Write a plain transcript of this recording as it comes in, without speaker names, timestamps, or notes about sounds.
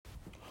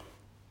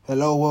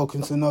Hello,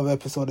 welcome to another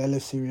episode of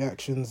LFC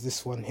Reactions.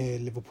 This one here,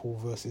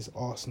 Liverpool versus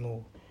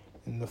Arsenal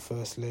in the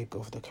first leg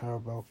of the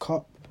Carabao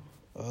Cup.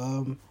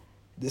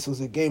 This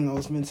was a game that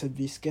was meant to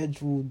be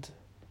scheduled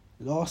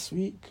last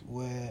week,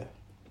 where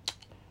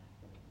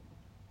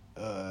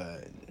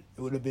it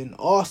would have been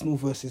Arsenal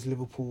versus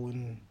Liverpool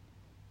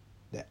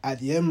at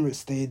the Emirates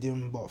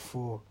Stadium, but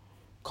for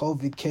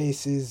COVID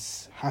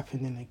cases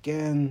happening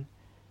again,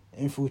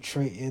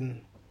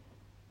 infiltrating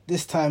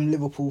this time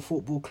Liverpool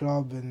Football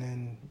Club, and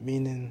then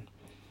meaning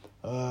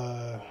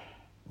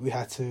we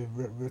had to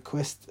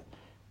request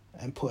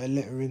and put a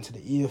letter into the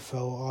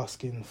EFL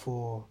asking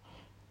for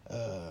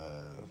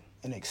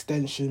an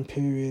extension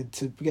period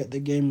to get the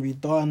game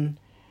redone,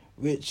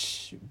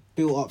 which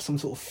built up some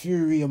sort of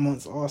fury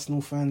amongst Arsenal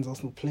fans,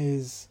 Arsenal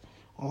players,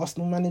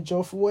 Arsenal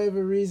manager for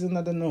whatever reason,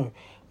 I don't know.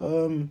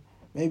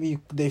 Maybe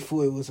they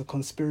thought it was a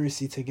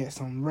conspiracy to get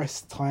some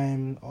rest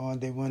time, or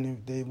they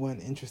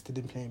weren't interested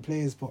in playing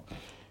players. But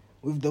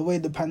with the way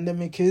the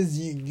pandemic is,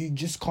 you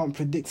just can't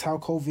predict how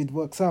COVID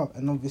works out.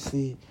 And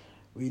obviously,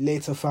 we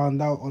later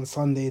found out on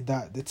Sunday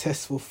that the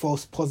tests were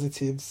false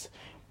positives.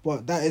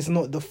 But that is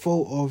not the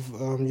fault of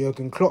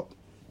Jurgen Klopp,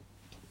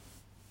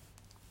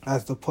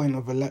 as the point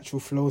of a lateral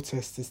flow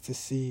test is to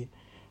see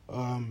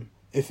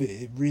if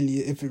it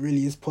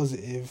really is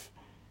positive.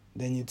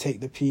 Then you take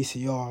the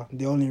PCR.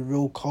 The only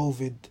real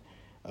COVID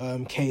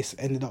case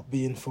ended up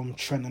being from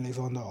Trent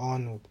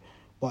Alexander-Arnold.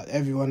 But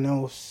everyone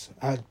else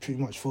had pretty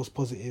much false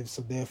positives,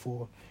 so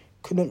therefore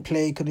couldn't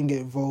play, couldn't get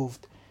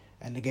involved,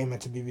 and the game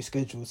had to be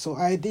rescheduled. So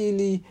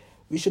ideally,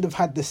 we should have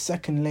had the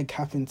second leg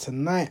happen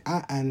tonight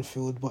at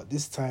Anfield, but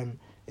this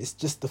time it's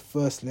just the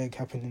first leg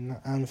happening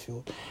at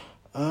Anfield.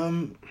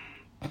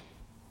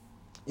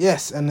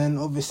 Yes, and then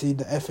obviously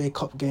the FA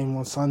Cup game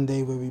on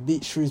Sunday where we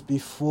beat Shrewsbury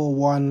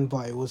 4-1,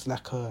 but it was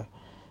like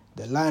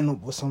the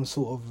lineup was some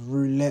sort of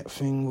roulette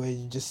thing where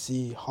you just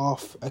see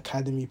half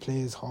academy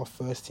players, half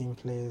first team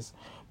players.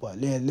 But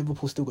yeah,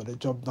 Liverpool still got the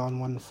job done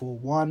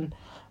 1-4-1.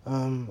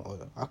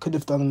 I could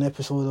have done an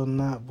episode on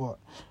that, but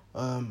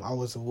I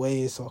was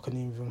away, so I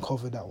couldn't even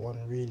cover that one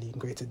really in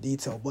greater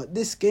detail. But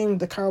this game,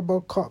 the Carabao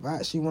Cup, I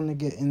actually want to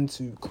get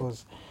into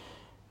because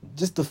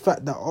just the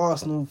fact that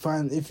Arsenal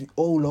fans, if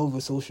all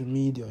over social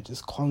media,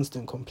 just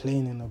constant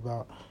complaining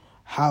about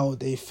how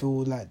they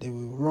feel like they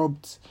were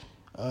robbed.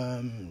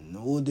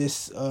 All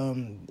this,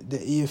 the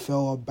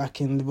EFL are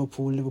backing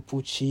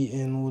Liverpool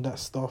cheating, all that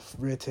stuff,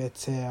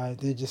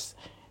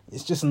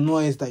 it's just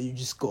noise that you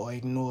just gotta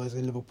ignore as a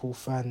Liverpool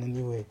fan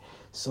anyway.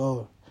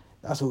 So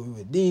that's what we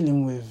were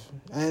dealing with.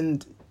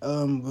 And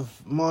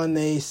with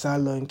Mane,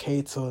 Salah and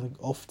Keita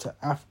off to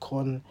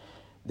AFCON,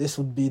 this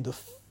would be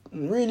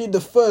really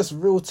the first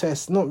real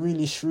test. Not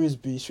really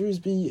Shrewsbury.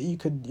 Shrewsbury, you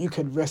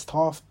could rest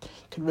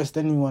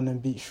anyone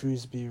and beat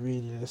Shrewsbury,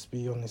 really, let's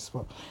be honest.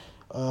 But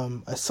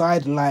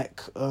aside like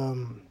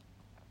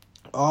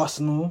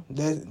Arsenal,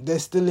 they're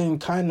still in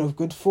kind of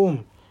good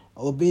form,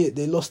 albeit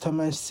they lost to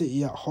Man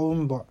City at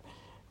home. But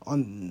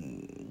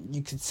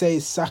you could say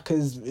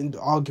Saka's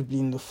arguably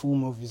in the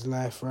form of his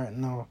life right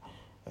now,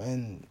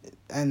 and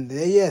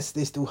yes,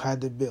 they still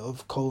had a bit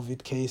of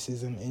COVID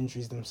cases and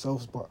injuries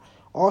themselves. But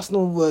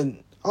Arsenal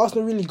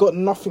really got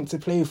nothing to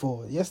play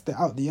for. Yes, they're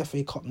out the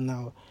FA Cup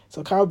now,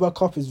 so Carabao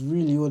Cup is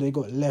really all they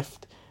got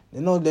left. They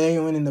know they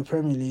ain't winning the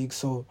Premier League,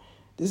 so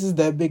this is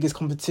their biggest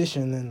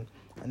competition,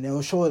 and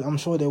I'm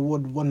sure they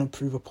would want to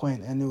prove a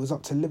point, and it was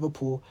up to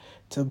Liverpool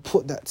to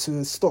put that to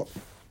a stop.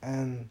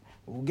 And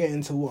we'll get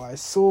into what I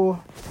saw,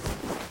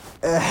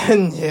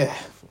 and yeah,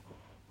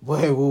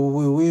 we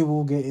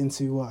will get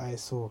into what I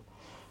saw.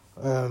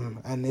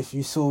 And if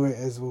you saw it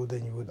as well,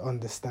 then you would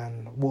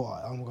understand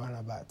what I'm going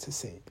to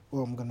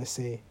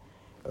say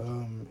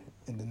in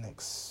the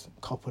next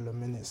couple of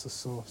minutes or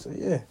so. So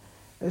yeah,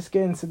 let's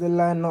get into the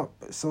lineup.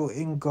 So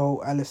in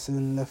goal,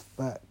 Alisson, left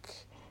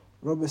back,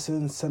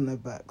 Robertson, centre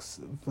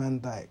backs, Van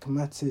Dijk,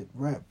 Matip,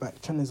 right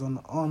back, Trent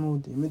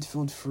Alexander-Arnold, in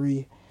midfield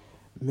three,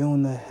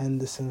 Milner,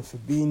 Henderson,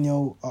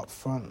 Fabinho, up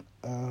front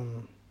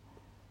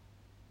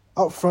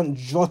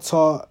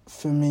Jota,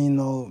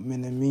 Firmino,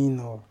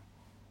 Minamino.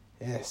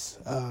 Yes,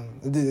 I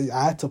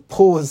had to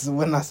pause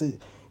when I say,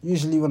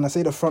 usually when I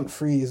say the front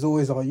three is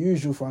always our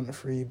usual front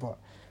three, but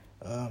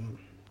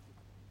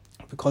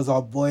because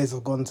our boys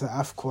have gone to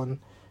AFCON,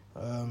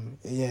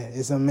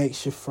 it's a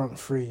makeshift front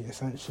three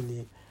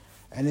essentially,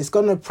 and it's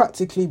gonna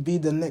practically be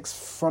the next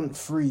front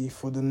three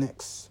for the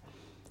next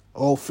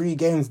three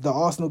games. The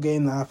Arsenal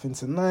game that happened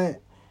tonight,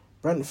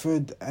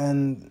 Brentford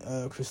and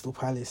Crystal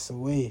Palace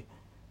away,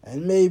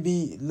 and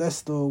maybe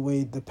Leicester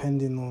away,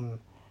 depending on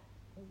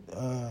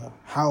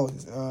how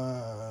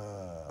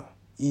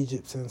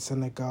Egypt and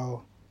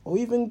Senegal or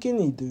even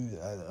Guinea do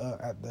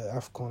at the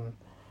AFCON.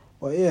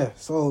 But yeah,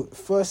 so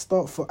first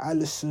start for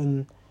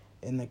Alisson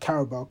in the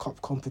Carabao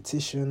Cup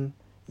competition.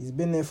 He's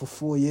been there for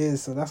 4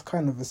 years, so that's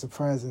kind of a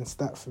surprising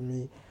stat for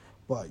me.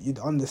 But you'd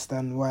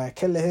understand why.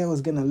 Kelleher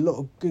was getting a lot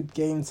of good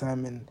game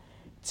time, and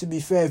to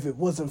be fair, if it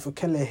wasn't for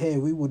Kelleher,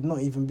 we would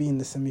not even be in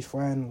the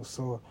semi-finals.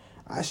 So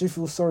I actually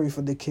feel sorry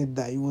for the kid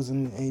that he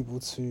wasn't able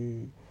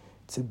to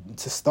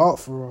to start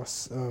for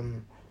us.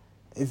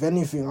 If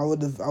anything, I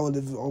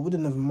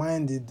wouldn't have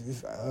minded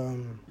if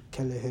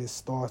Kelleher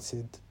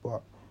started,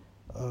 but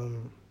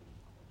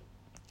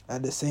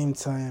at the same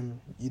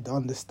time, you'd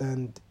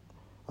understand.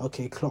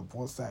 Okay, Klopp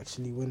wants to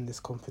actually win this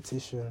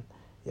competition.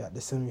 You're at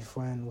the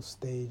semi-final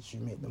stage. You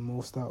make the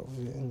most out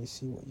of it, and you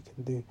see what you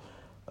can do.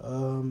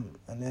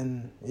 And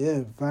then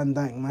Van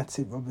Dijk,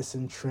 Matip,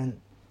 Robertson, Trent.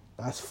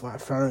 That's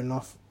fair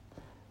enough.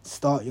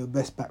 Start your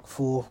best back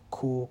four,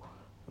 cool.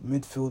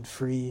 Midfield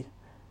three,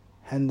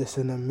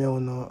 Henderson and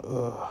Milner.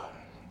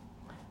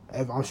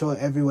 I'm sure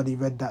everybody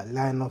read that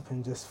lineup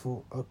and just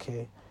thought,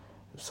 okay,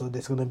 so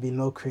there's going to be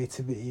no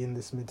creativity in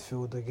this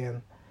midfield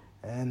again.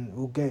 And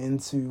we'll get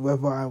into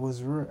whether I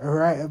was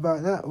right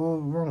about that or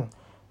wrong.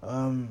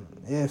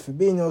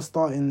 Fabinho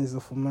starting is a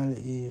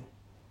formality.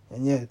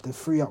 And the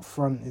three up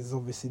front is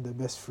obviously the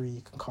best three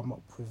you can come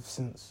up with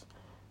since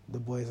the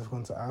boys have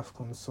gone to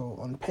AFCON. So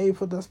on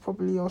paper, that's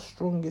probably our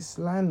strongest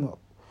lineup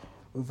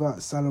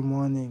without Salah,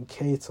 Mane and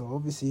Keita.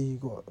 Obviously, you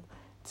got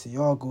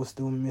Thiago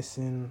still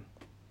missing.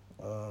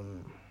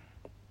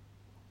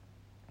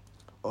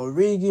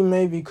 Origi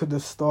maybe could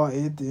have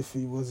started if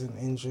he wasn't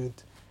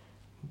injured.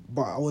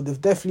 But I would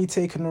have definitely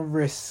taken a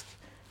risk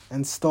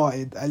and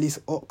started at least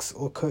Ox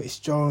or Curtis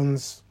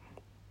Jones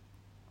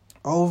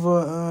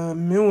over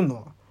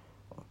Milner.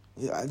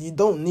 You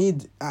don't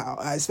need,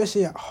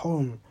 especially at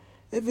home.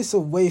 If it's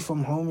away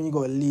from home and you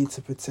got a lead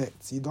to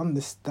protect, you'd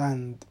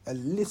understand a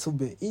little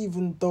bit,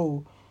 even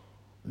though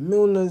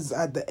Milner's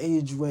at the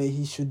age where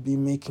he should be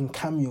making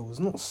cameos,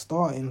 not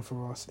starting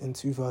for us in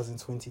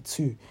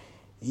 2022.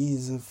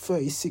 He's a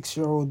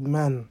 36-year-old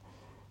man.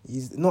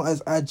 He's not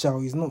as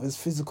agile, he's not as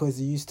physical as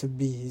he used to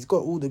be. He's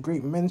got all the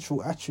great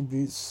mental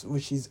attributes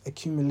which he's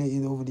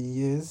accumulated over the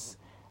years.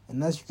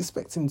 And as you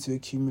expect him to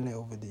accumulate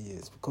over the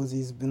years, because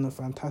he's been a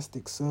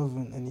fantastic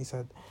servant and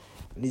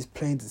he's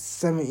played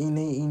 17,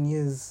 18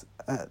 years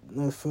at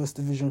the First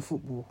Division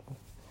football.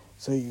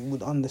 So you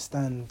would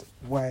understand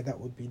why that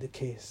would be the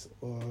case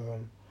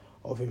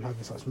of him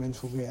having such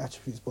mental great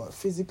attributes. But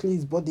physically,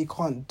 his body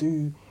can't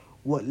do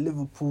what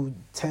Liverpool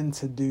tend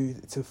to do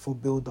for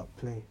build-up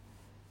play.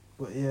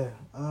 But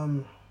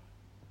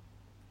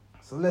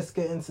so let's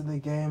get into the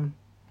game.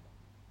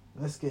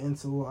 Let's get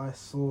into what I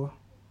saw.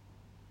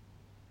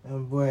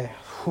 And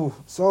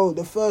so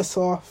the first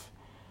half,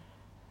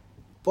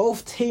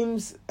 both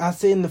teams, I'd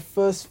say in the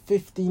first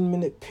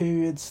 15-minute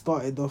period,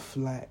 started off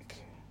like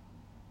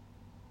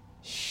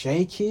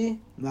shaky.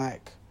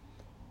 Like,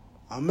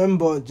 I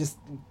remember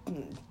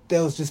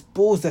there was just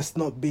balls that's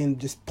not being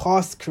just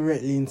passed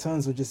correctly in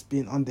terms of just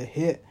being under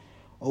hit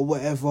or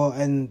whatever.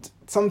 And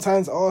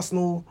sometimes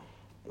Arsenal,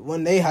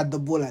 when they had the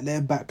ball at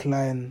their back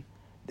line,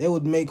 they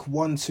would make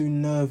 1-2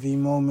 nervy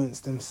moments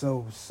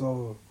themselves.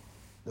 So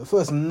the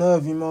first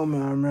nervy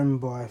moment I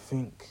remember, I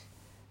think,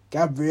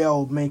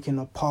 Gabriel making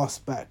a pass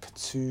back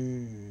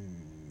to...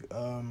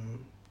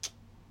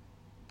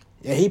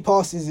 he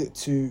passes it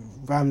to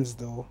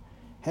Ramsdale.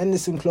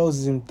 Henderson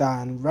closes him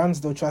down.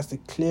 Ramsdale tries to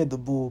clear the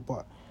ball,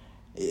 but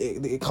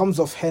it comes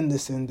off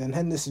Henderson. Then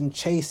Henderson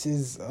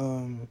chases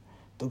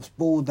the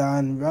ball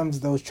down.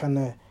 Ramsdale's trying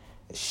to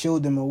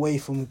shield him away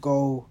from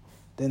goal.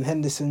 Then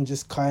Henderson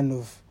just kind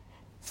of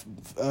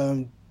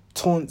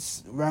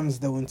taunts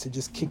Ramsdale into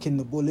just kicking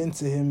the ball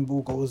into him.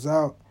 Ball goes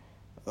out.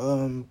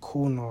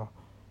 Corner.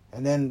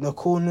 And then the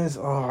corners.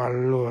 Oh,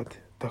 Lord.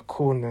 The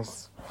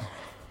corners.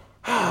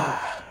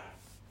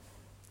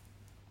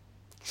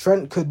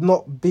 Trent could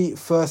not beat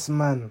first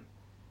man.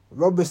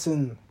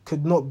 Robertson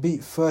could not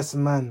beat first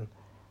man.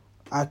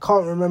 I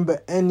can't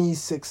remember any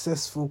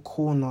successful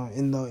corner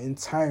in the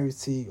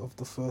entirety of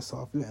the first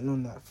half, let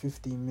alone that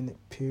 15-minute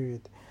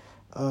period.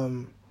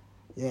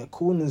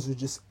 Corners were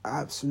just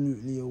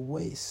absolutely a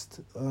waste.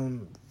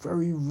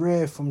 Very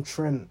rare from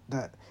Trent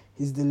that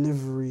his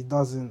delivery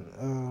doesn't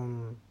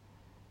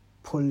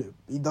pull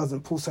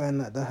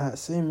something at the hat.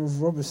 Same with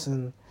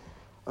Robertson.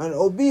 And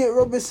albeit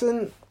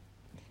Robertson,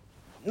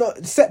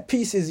 not set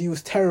pieces, he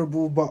was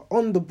terrible, but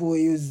on the ball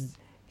he was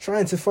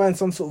trying to find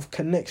some sort of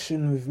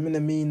connection with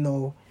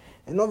Minamino.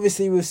 And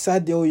obviously with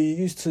Sadio, you're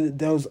used to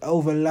those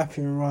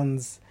overlapping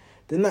runs.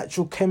 The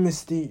natural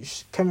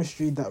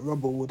chemistry that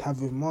Robert would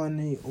have with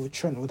Mane or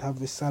Trent would have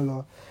with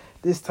Salah.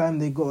 This time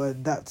they got to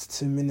adapt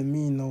to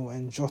Minamino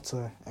and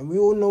Jota. And we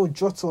all know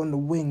Jota on the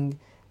wing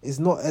is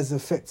not as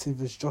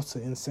effective as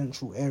Jota in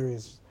central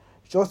areas.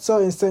 Jota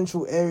in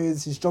central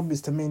areas, his job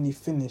is to mainly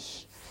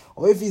finish.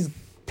 Or if he's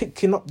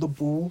picking up the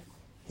ball,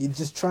 he'd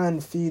just try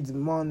and feed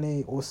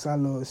Mane or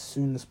Salah as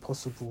soon as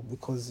possible,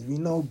 because we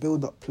know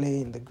build-up play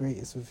ain't the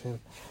greatest with him.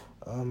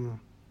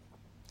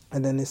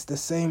 And then it's the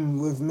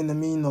same with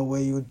Minamino, where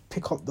he would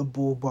pick up the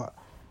ball, but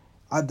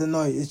I don't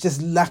know, it's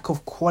just lack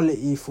of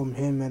quality from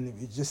him, and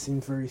it just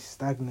seemed very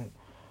stagnant.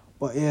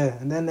 But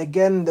and then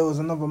again, there was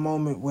another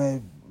moment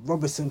where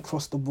Robertson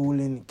crossed the ball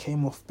in, it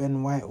came off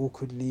Ben White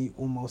awkwardly,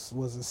 almost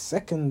was a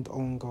second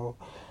own goal.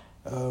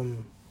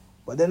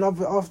 But then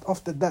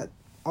after that,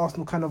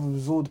 Arsenal kind of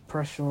absorbed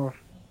pressure.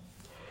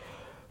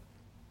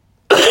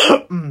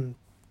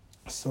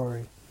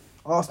 Sorry.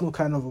 Arsenal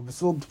kind of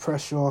absorbed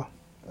pressure.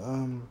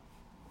 Um,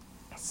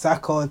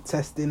 Saka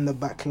testing the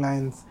back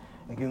lines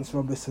against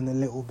Robertson a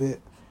little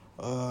bit.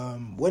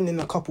 Winning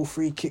a couple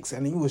free kicks,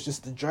 and he was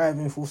just the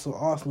driving force of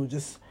Arsenal,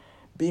 just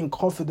being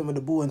confident with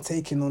the ball and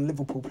taking on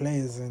Liverpool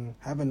players and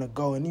having a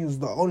go. And he was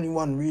the only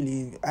one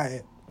really at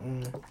it.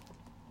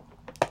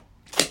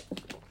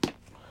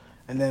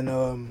 And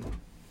then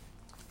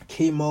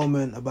key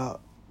moment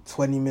about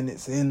 20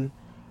 minutes in,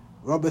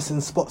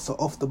 Robertson spots an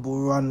off the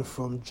ball run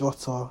from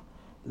Jota.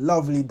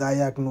 Lovely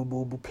diagonal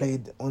ball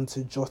played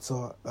onto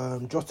Jota.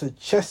 Jota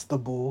chests the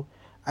ball.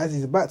 As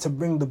he's about to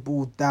bring the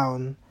ball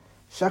down,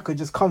 Xhaka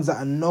just comes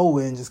out of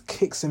nowhere and just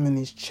kicks him in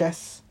his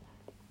chest.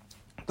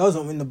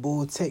 Doesn't win the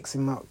ball, takes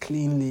him out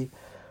cleanly.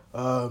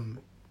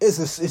 It's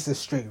a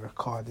straight red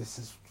card. This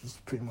is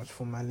just pretty much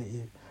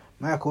formality.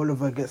 Mike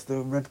Oliver gets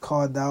the red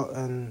card out,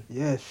 and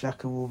yeah,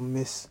 Xhaka will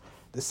miss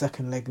the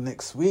second leg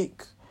next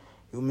week.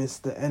 He'll miss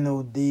the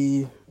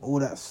NLD, all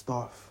that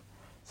stuff.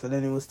 So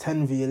then it was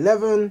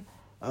 10v11.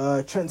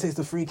 Trent takes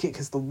the free kick,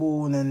 hits the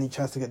wall, and then he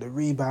tries to get the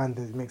rebound,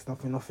 and he makes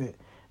nothing of it.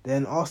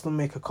 Then Arsenal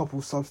make a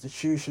couple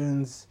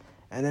substitutions,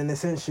 and then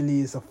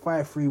essentially it's a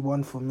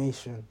 5-3-1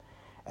 formation.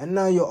 And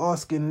now you're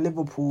asking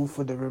Liverpool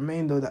for the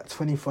remainder of that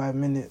 25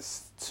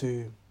 minutes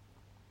to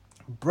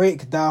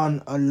break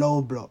down a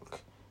low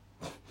block.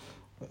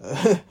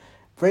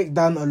 Break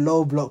down a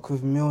low block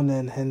with Milner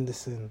and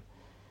Henderson.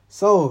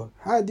 So,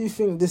 how do you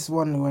think this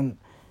one went?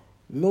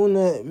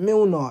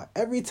 Milner,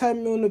 every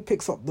time Milner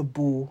picks up the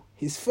ball,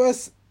 his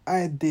first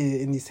idea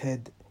in his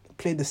head,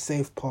 play the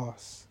safe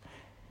pass.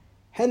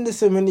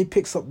 Henderson, when he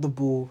picks up the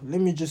ball,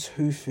 let me just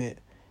hoof it.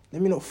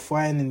 Let me not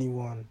find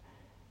anyone.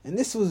 And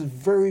this was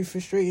very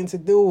frustrating to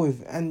deal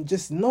with. And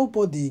just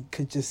nobody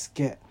could just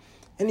get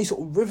any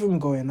sort of rhythm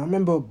going. I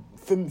remember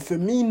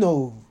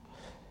Firmino,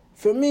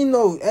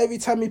 every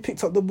time he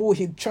picked up the ball,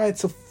 he tried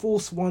to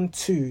force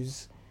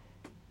 1-2s.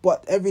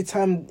 But every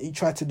time he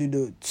tried to do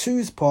the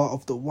 2s part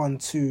of the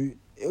 1-2,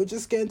 it would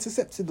just get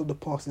intercepted or the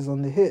passes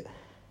on the hit.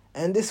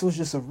 And this was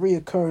just a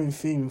reoccurring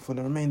theme for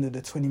the remainder of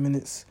the 20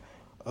 minutes.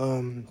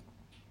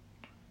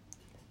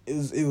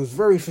 It was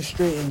very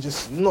frustrating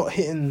just not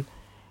hitting,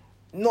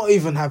 not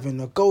even having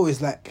a goal.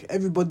 It's like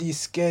everybody's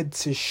scared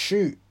to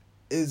shoot.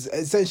 It's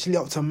essentially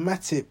up to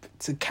Matip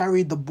to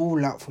carry the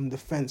ball out from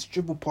defence,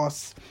 dribble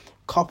past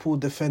couple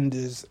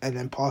defenders and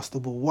then pass the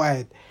ball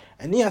wide.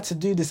 And he had to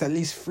do this at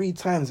least 3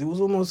 times. It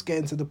was almost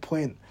getting to the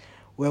point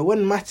where when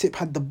Matip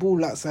had the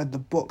ball outside the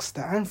box,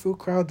 the Anfield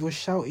crowd was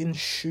shouting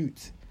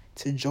 "shoot"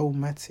 to Joe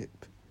Matip.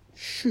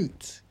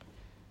 Shoot.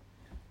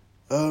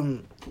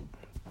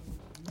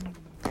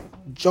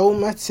 Joe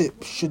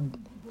Matip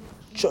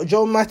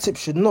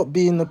should not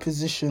be in a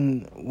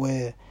position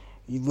where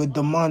you were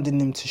demanding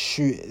him to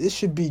shoot. This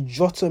should be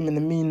Jota,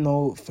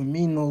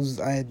 Firmino's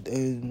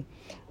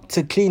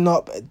to clean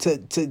up,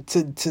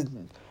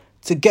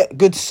 to get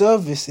good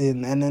service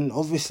in, and then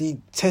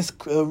obviously test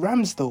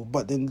Ramsdale.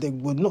 But then they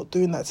were not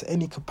doing that to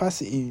any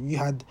capacity. You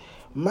had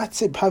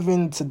Matip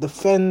having to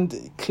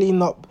defend,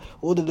 clean up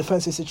all the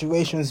defensive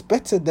situations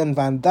better than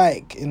Van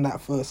Dijk in that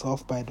first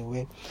half, by the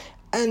way.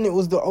 And it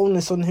was the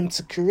onus on him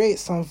to create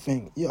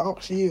something. You're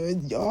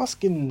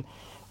asking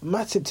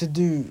Matip to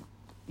do,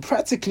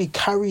 practically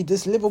carry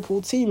this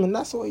Liverpool team, and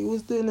that's what he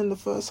was doing in the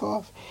first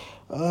half.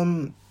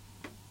 And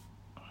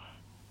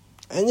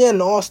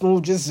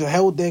Arsenal just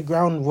held their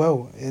ground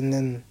well. And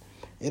then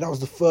that was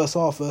the first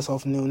half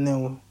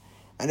 0-0.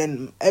 And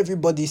then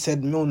everybody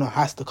said Milner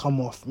has to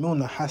come off.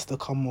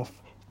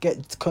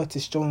 Get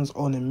Curtis Jones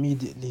on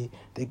immediately.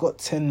 They got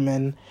 10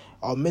 men.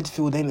 Our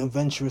midfield ain't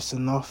adventurous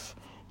enough.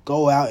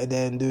 Go out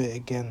there and do it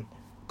again.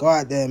 Go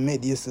out there and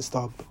make the assist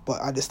stop.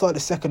 But at the start of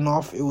the second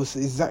half, it was the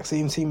exact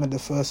same team as the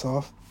first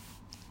half.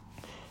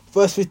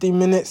 First 15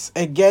 minutes,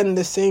 again,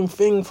 the same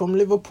thing from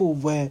Liverpool,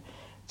 where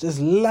just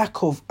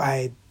lack of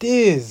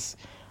ideas.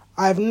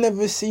 I've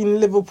never seen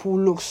Liverpool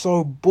look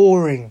so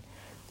boring.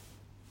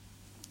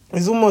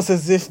 It's almost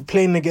as if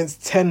playing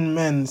against 10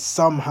 men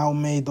somehow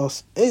made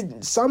us...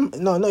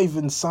 not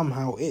even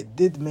somehow. It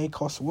did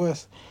make us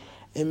worse.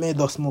 It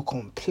made us more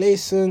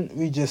complacent.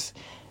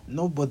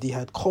 Nobody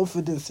had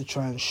confidence to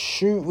try and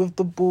shoot with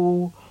the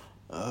ball.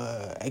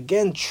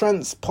 Again,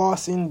 Trent's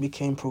passing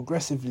became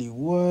progressively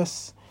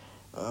worse.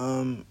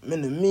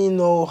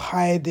 Minamino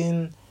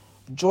hiding.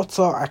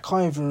 Jota, I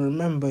can't even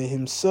remember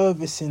him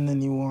servicing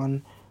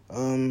anyone.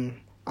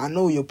 I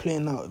know you're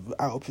playing out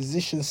of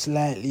position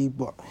slightly,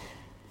 but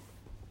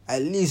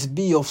at least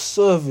be of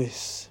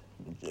service.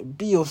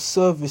 Be of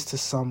service to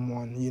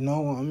someone, you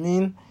know what I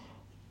mean?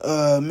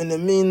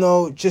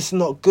 Minamino just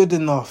not good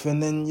enough,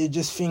 and then you're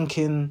just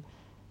thinking,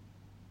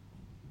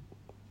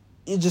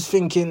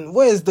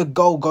 where's the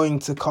goal going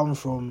to come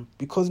from?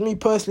 Because me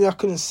personally, I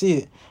couldn't see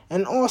it.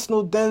 And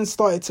Arsenal then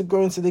started to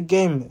grow into the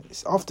game.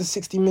 After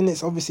 60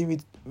 minutes, obviously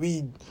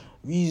we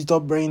used our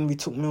brain. We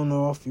took Milner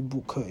off. We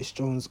brought Curtis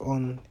Jones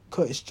on.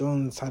 Curtis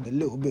Jones had a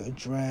little bit of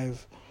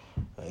drive.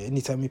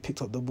 Anytime he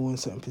picked up the ball in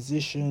certain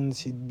positions,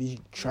 he'd be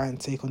trying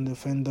to take on the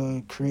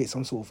defender, create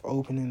some sort of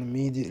opening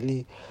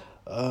immediately.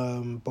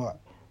 But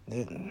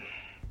then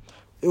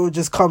it would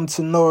just come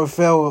to no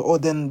avail. Or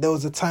then there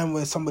was a time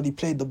where somebody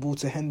played the ball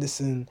to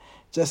Henderson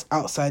just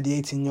outside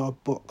the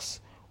 18-yard box.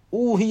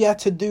 All he had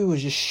to do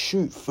was just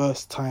shoot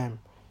first time.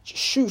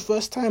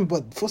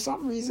 But for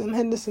some reason,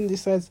 Henderson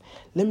decides,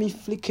 let me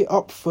flick it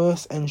up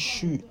first and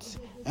shoot.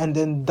 And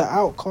then the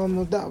outcome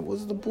of that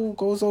was the ball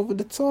goes over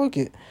the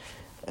target.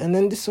 And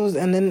then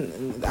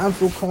the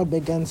Anfield crowd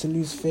began to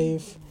lose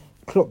faith.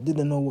 Klopp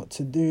didn't know what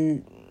to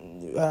do.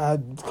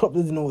 Klopp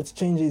didn't know what to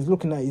change. He's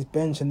looking at his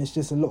bench and it's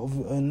just a lot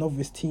of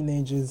novice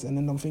teenagers. And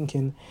then I'm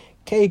thinking,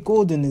 Kay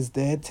Gordon is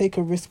there. Take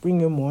a risk, bring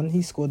him on.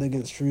 He scored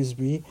against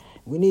Shrewsbury.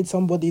 We need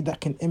somebody that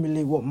can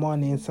emulate what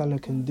Mane and Salah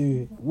can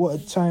do. What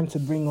a time to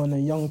bring on a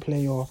young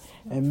player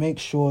and make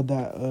sure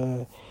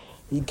that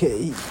he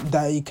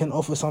can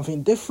offer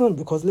something different,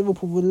 because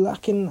Liverpool were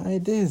lacking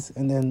ideas.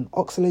 And then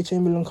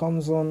Oxlade-Chamberlain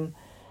comes on.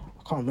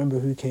 I can't remember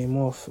who came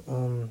off.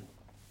 And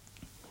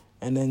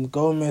then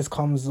Gomez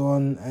comes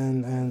on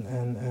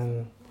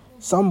and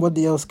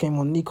somebody else came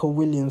on. Nico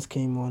Williams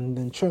came on.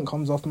 Then Trent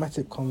comes off.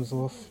 Matip comes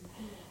off.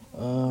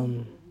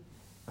 I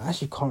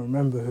actually can't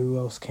remember who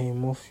else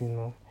came off, you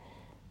know.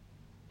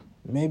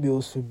 Maybe it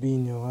was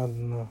Fabinho. I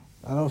don't know.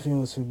 I don't think it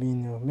was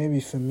Fabinho.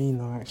 Maybe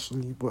Firmino,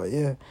 actually. But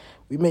yeah,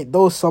 we make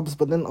those subs.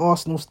 But then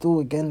Arsenal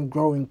still, again,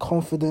 grow in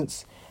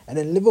confidence. And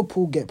then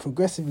Liverpool get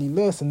progressively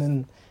worse. And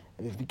then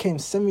it became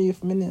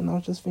 70th minute. And I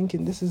was just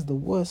thinking, this is the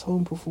worst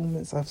home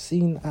performance I've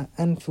seen at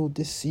Anfield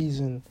this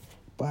season.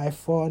 By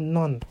far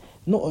none.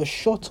 Not a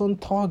shot on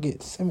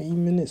target. 70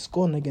 minutes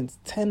gone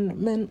against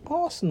 10-men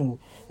Arsenal.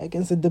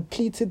 Against a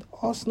depleted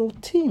Arsenal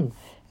team.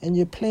 And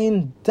you're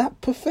playing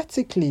that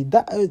pathetically.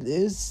 That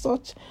is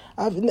such...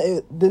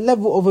 the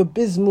level of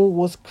abysmal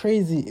was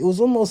crazy. It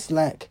was almost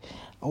like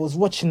I was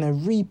watching a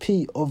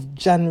repeat of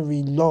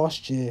January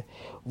last year,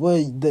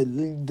 where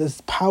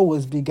the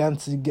powers began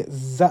to get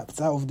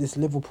zapped out of this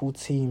Liverpool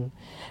team.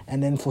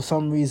 And then for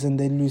some reason,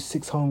 they lose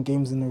 6 home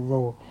games in a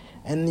row.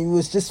 And it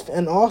was just...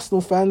 And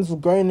Arsenal fans were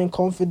growing in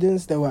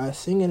confidence. They were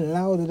singing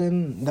louder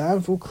than the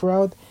Anfield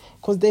crowd.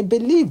 Because they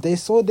believed, they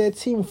saw their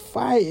team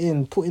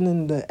fighting, putting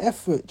in the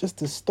effort just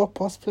to stop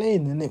us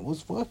playing, and it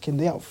was working.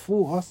 They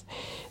outfought us.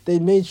 They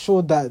made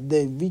sure that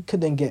we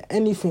couldn't get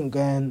anything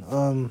going.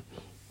 And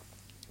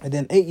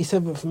then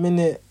 87th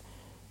minute,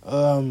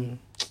 I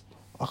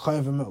can't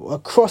even remember. A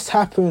cross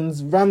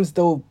happens.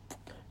 Ramsdale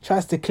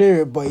tries to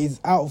clear it, but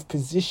he's out of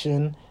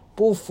position.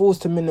 Ball falls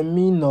to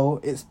Minamino.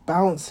 It's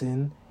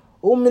bouncing.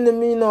 All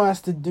Minamino has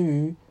to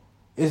do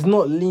is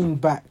not lean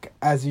back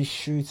as he's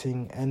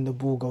shooting and the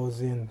ball goes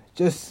in.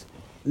 Just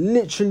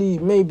literally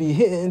maybe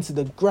hit it into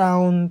the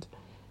ground.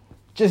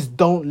 Just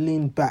don't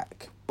lean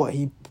back. But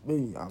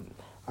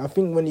I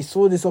think when he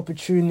saw this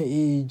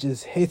opportunity, he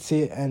just hit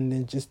it and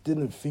then just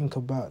didn't think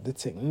about the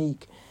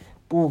technique.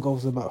 Ball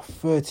goes about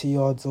 30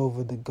 yards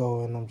over the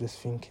goal, and I'm just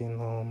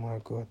thinking, oh my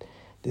God,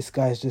 this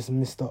guy's just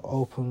missed the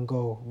open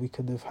goal. We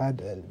could have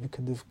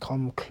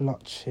come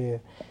clutch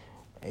here.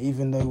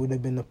 Even though it would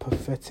have been a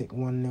pathetic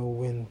 1-0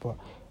 win. But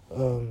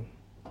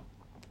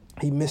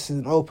he misses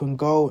an open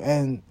goal,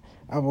 and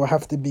I will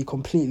have to be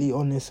completely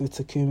honest with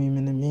Takumi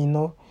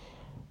Minamino.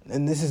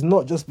 And this is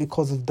not just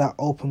because of that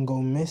open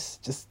goal miss,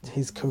 just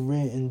his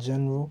career in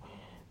general.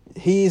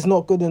 He is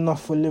not good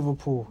enough for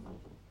Liverpool.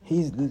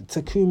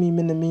 Takumi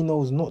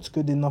Minamino is not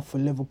good enough for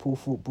Liverpool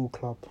Football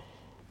Club.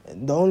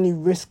 The only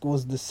risk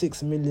was the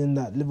 6 million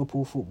that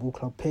Liverpool Football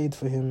Club paid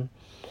for him.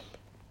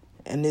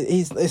 And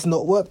it's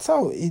not worked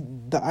out.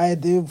 The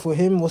idea for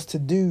Minamino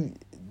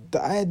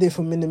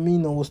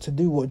was to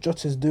do what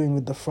Jota's doing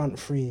with the front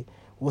three,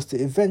 was to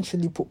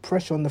eventually put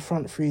pressure on the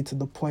front three to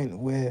the point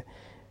where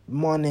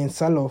Mane and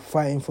Salah are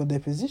fighting for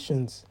their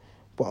positions.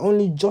 But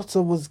only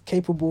Jota was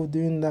capable of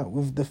doing that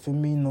with the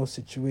Firmino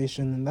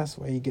situation, and that's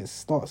why he gets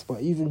starts.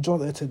 But even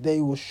Jota today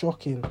was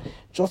shocking.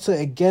 Jota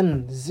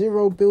again,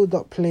 0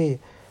 build-up play.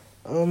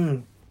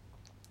 I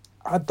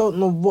don't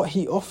know what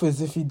he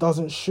offers if he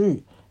doesn't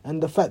shoot.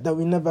 And the fact that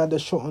we never had a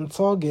shot on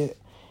target,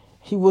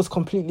 he was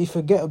completely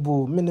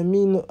forgettable.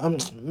 Firmino,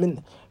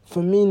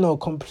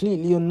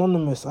 completely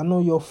anonymous. I know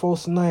you're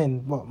false 9,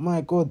 but my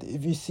God,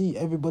 if you see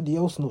everybody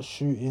else not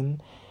shooting,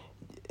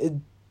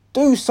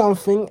 do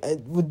something.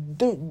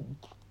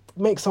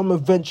 Make some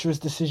adventurous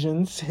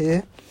decisions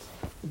here.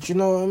 Do you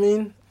know what I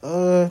mean?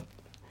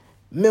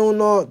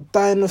 Milner,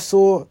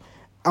 Dinosaur.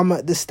 I'm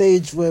at the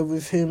stage where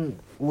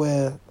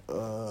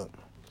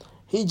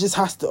he just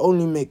has to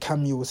only make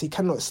cameos. He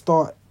cannot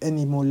start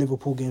any more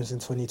Liverpool games in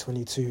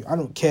 2022. I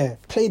don't care.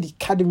 Play the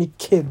academy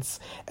kids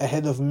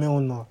ahead of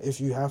Milner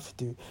if you have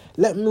to.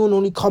 Let Milner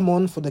only come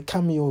on for the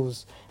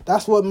cameos.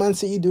 That's what Man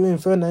City do in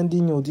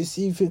Fernandinho. Do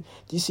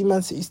you see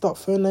Man City start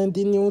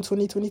Fernandinho in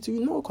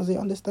 2022? No, because they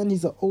understand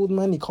he's an old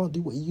man. He can't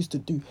do what he used to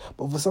do.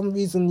 But for some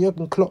reason,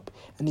 Jurgen Klopp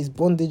and his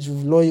bondage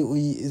with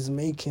loyalty is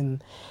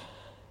making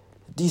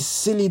these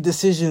silly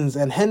decisions.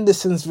 And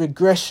Henderson's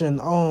regression,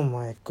 oh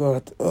my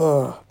God.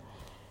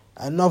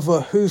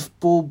 Another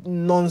hoofball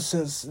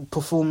nonsense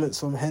performance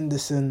from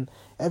Henderson.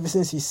 Ever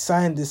since he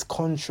signed this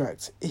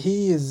contract,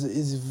 he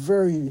is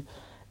very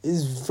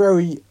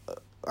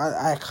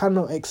I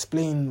cannot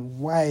explain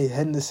why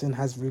Henderson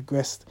has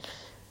regressed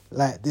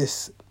like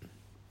this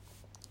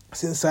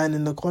since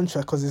signing the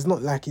contract, because it's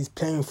not like he's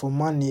playing for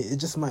money. It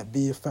just might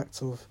be a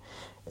fact of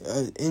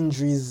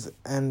injuries,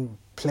 and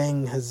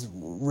playing has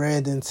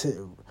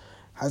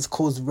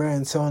caused wear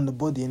and tear on the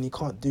body, and he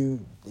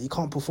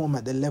can't perform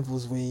at the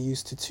levels where he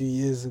used to 2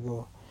 years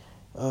ago.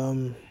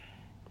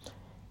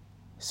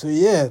 So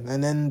yeah,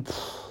 and then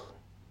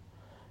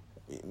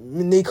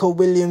Nico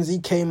Williams, he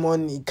came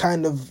on, he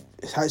kind of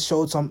has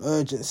showed some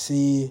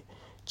urgency.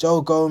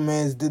 Joe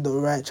Gomez did the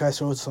right, try to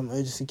show some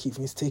urgency, keep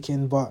things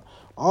ticking, but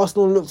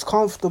Arsenal looked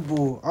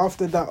comfortable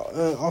after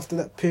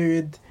that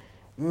period.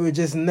 We were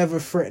just never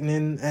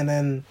threatening, and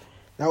then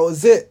that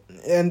was it.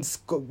 And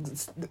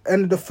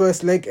end of the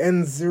first leg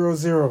ends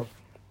 0-0,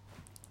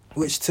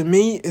 which to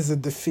me is a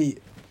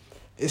defeat.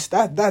 It's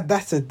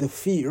that's a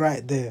defeat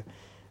right there.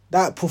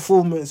 That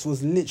performance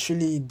was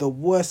literally the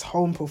worst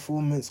home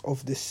performance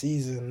of the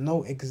season.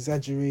 No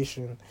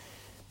exaggeration.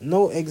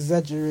 No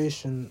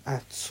exaggeration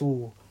at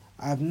all.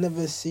 I've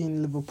never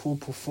seen Liverpool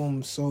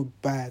perform so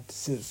bad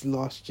since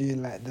last year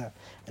like that.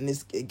 And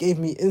it gave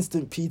me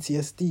instant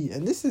PTSD.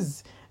 And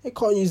I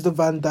can't use the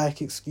Van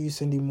Dijk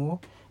excuse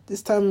anymore.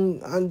 This time,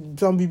 and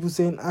some people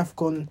saying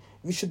AFCON,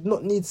 we should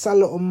not need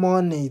Salah or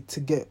Mane to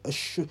get a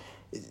shot.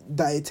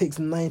 That it takes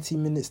 90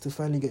 minutes to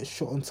finally get a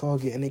shot on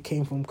target, and it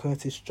came from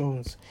Curtis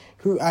Jones,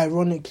 who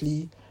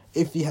ironically,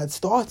 if he had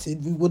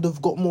started, we would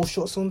have got more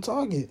shots on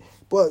target.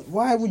 But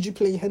why would you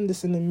play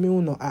Henderson and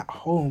Milner at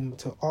home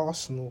to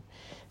Arsenal?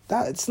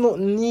 That's not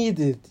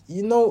needed.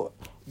 You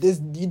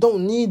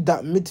don't need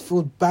that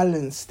midfield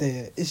balance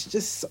there. It's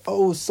just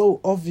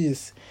so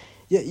obvious.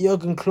 Yet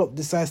Jurgen Klopp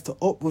decides to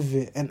opt with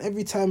it, and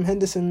every time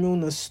Henderson and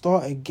Milner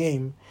start a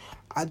game,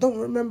 I don't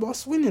remember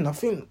us winning. I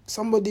think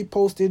somebody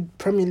posted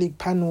Premier League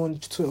panel on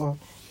Twitter.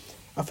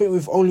 I think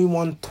we've only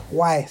won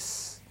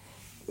twice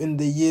in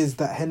the years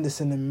that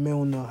Henderson and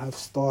Milner have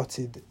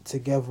started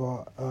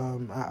together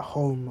at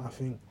home. I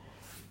think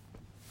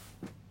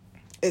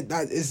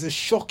that is a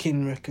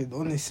shocking record,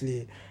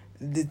 honestly.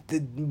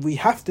 We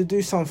have to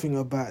do something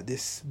about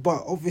this,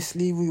 but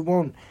obviously we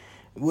won't.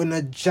 We're in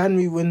a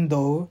January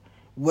window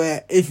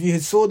where if you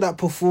saw that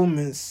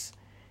performance,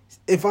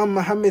 if I'm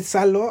Mohamed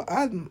Salah,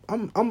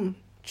 I'm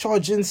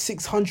charging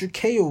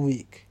 600k a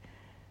week.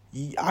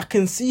 I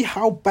can see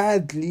how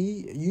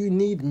badly you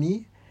need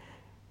me,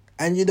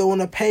 and you don't want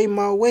to pay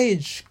my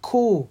wage.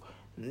 Cool.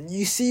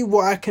 You see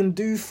what I can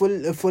do for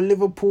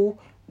Liverpool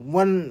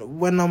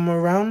when I'm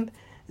around.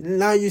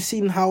 Now you've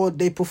seen how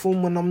they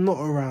perform when I'm not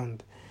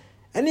around,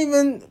 and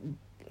even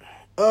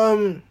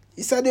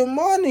Sadio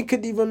Mane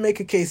could even make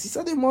a case.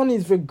 Sadio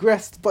Mane's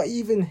regressed, but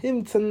even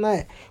him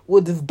tonight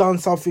would have done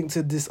something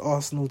to this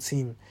Arsenal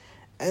team.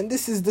 And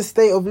this is the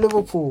state of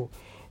Liverpool.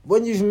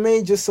 When you've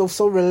made yourself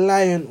so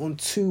reliant on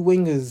two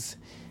wingers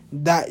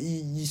that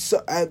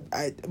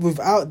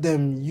without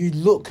them, you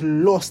look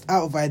lost,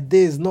 out of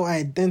ideas, no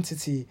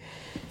identity.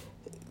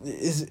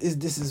 This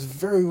is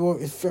very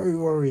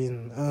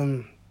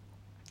worrying.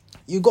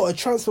 You got a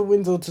transfer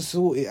window to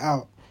sort it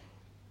out.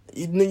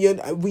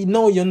 We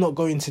know you're not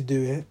going to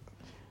do it.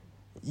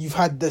 You've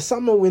had the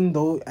summer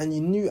window, and you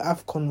knew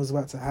AFCON was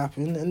about to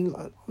happen, and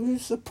we were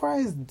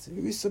surprised.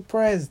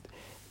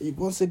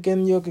 Once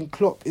again, Jurgen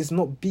Klopp is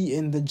not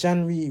beating the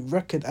January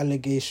record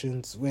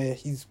allegations where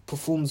he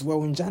performs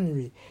well in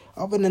January.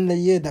 Other than the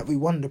year that we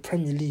won the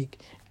Premier League,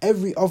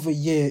 every other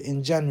year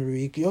in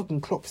January, Jurgen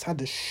Klopp's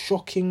had a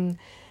shocking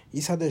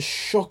January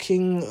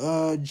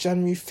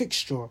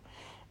fixture,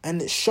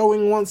 and it's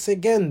showing once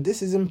again.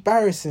 This is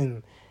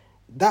embarrassing.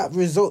 That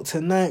result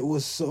tonight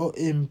was so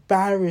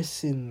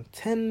embarrassing.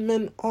 10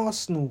 men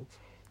Arsenal.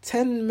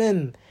 10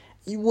 men.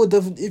 You would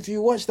have, if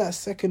you watched that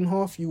second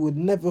half, you would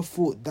never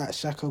thought that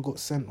Xhaka got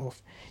sent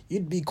off.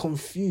 You'd be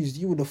confused.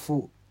 You would have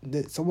thought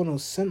that someone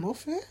was sent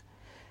off here.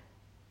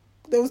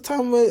 There was a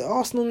time where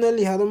Arsenal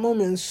nearly had a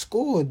moment and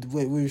scored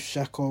with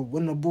Xhaka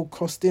when the ball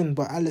crossed in,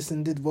 but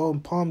Alisson did well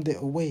and palmed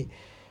it away.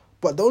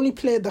 But the only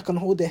player that can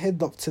hold their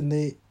head up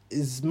tonight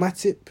is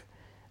Matip.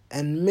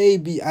 And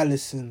maybe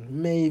Alisson.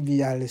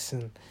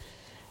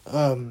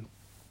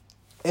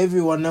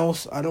 Everyone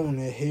else, I don't want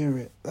to hear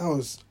it. That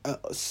was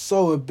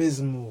so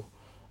abysmal.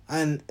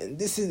 And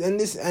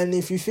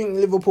if you think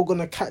Liverpool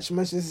gonna catch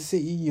Manchester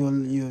City,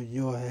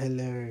 you're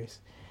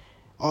hilarious.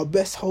 Our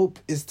best hope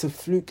is to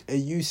fluke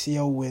a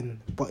UCL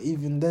win, but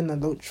even then I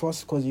don't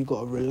trust, because you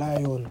got to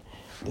rely on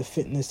the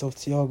fitness of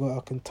Thiago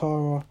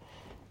Alcantara,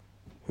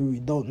 who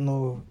we don't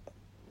know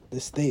the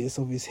status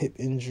of his hip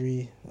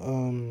injury.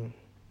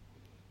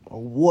 Or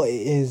what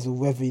it is, or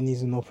whether he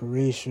needs an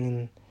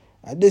operation.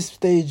 At this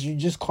stage, you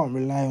just can't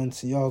rely on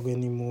Thiago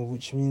anymore,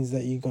 which means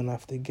that you're going to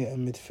have to get a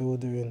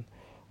midfielder in.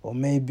 Or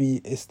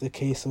maybe it's the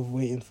case of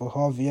waiting for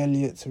Harvey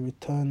Elliott to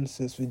return,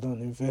 since we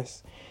don't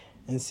invest,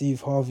 and see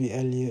if Harvey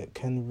Elliott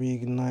can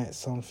reignite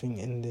something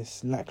in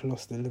this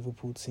lackluster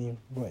Liverpool team.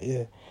 But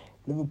yeah,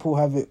 Liverpool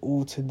have it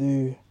all to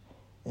do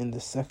in the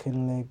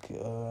second leg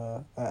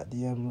at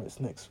the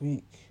Emirates next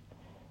week.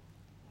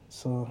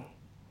 So,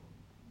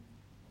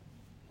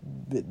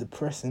 bit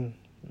depressing.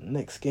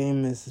 Next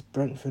game is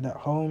Brentford at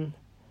home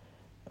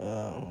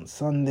on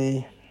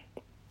Sunday.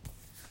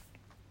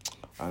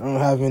 I don't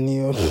have any.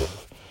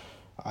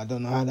 I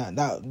don't know how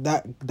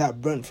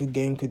that Brentford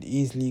game could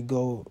easily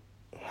go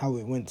how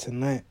it went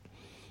tonight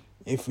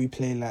if we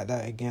play like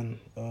that again.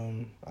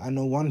 I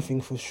know one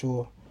thing for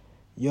sure.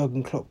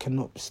 Jurgen Klopp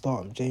cannot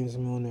start James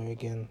Milner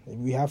again.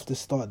 We have to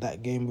start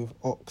that game with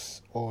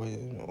Ox or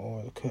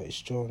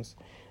Curtis Jones.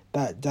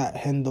 That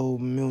Hendo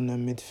Milner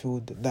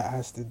midfield, that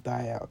has to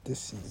die out this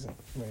season.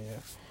 But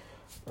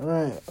yeah.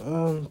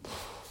 Alright,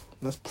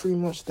 that's pretty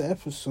much the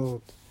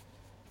episode.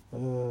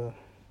 In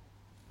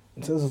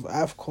terms of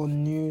AFCON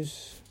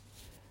news,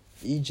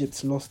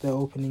 Egypt lost their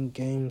opening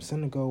game,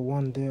 Senegal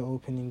won their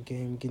opening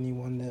game, Guinea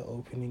won their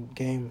opening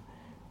game.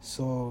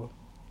 So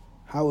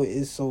how it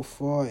is so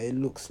far, it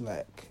looks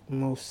like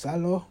Mo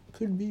Salah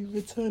could be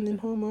returning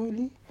home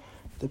early,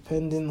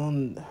 depending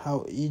on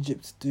how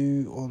Egypt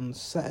do on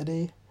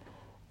Saturday.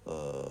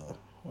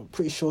 I'm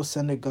pretty sure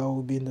Senegal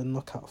will be in the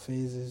knockout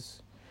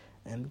phases.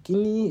 And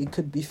Guinea, it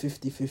could be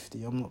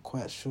 50-50. I'm not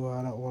quite sure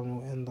how that one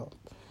will end up.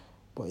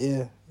 But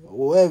yeah,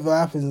 whatever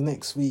happens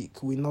next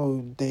week, we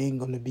know they ain't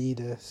going to be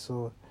there.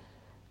 So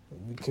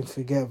we can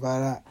forget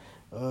about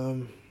that.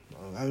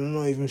 I'm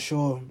not even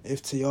sure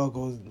if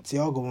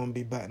Thiago won't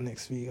be back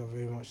next week. I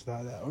very much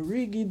doubt that.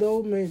 Origi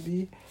though,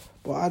 maybe.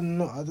 But I don't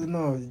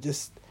know.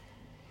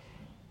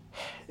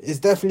 It's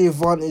definitely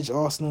advantage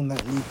Arsenal in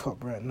that League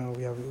Cup right now.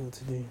 We have it all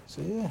to do.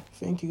 So yeah,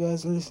 thank you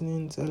guys for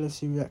listening to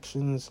LFC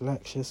Reactions.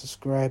 Like, share,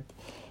 subscribe.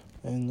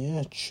 And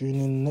yeah, tune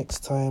in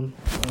next time.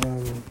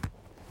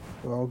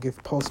 I'll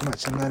give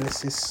post-match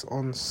analysis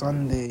on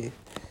Sunday.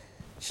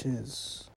 Cheers.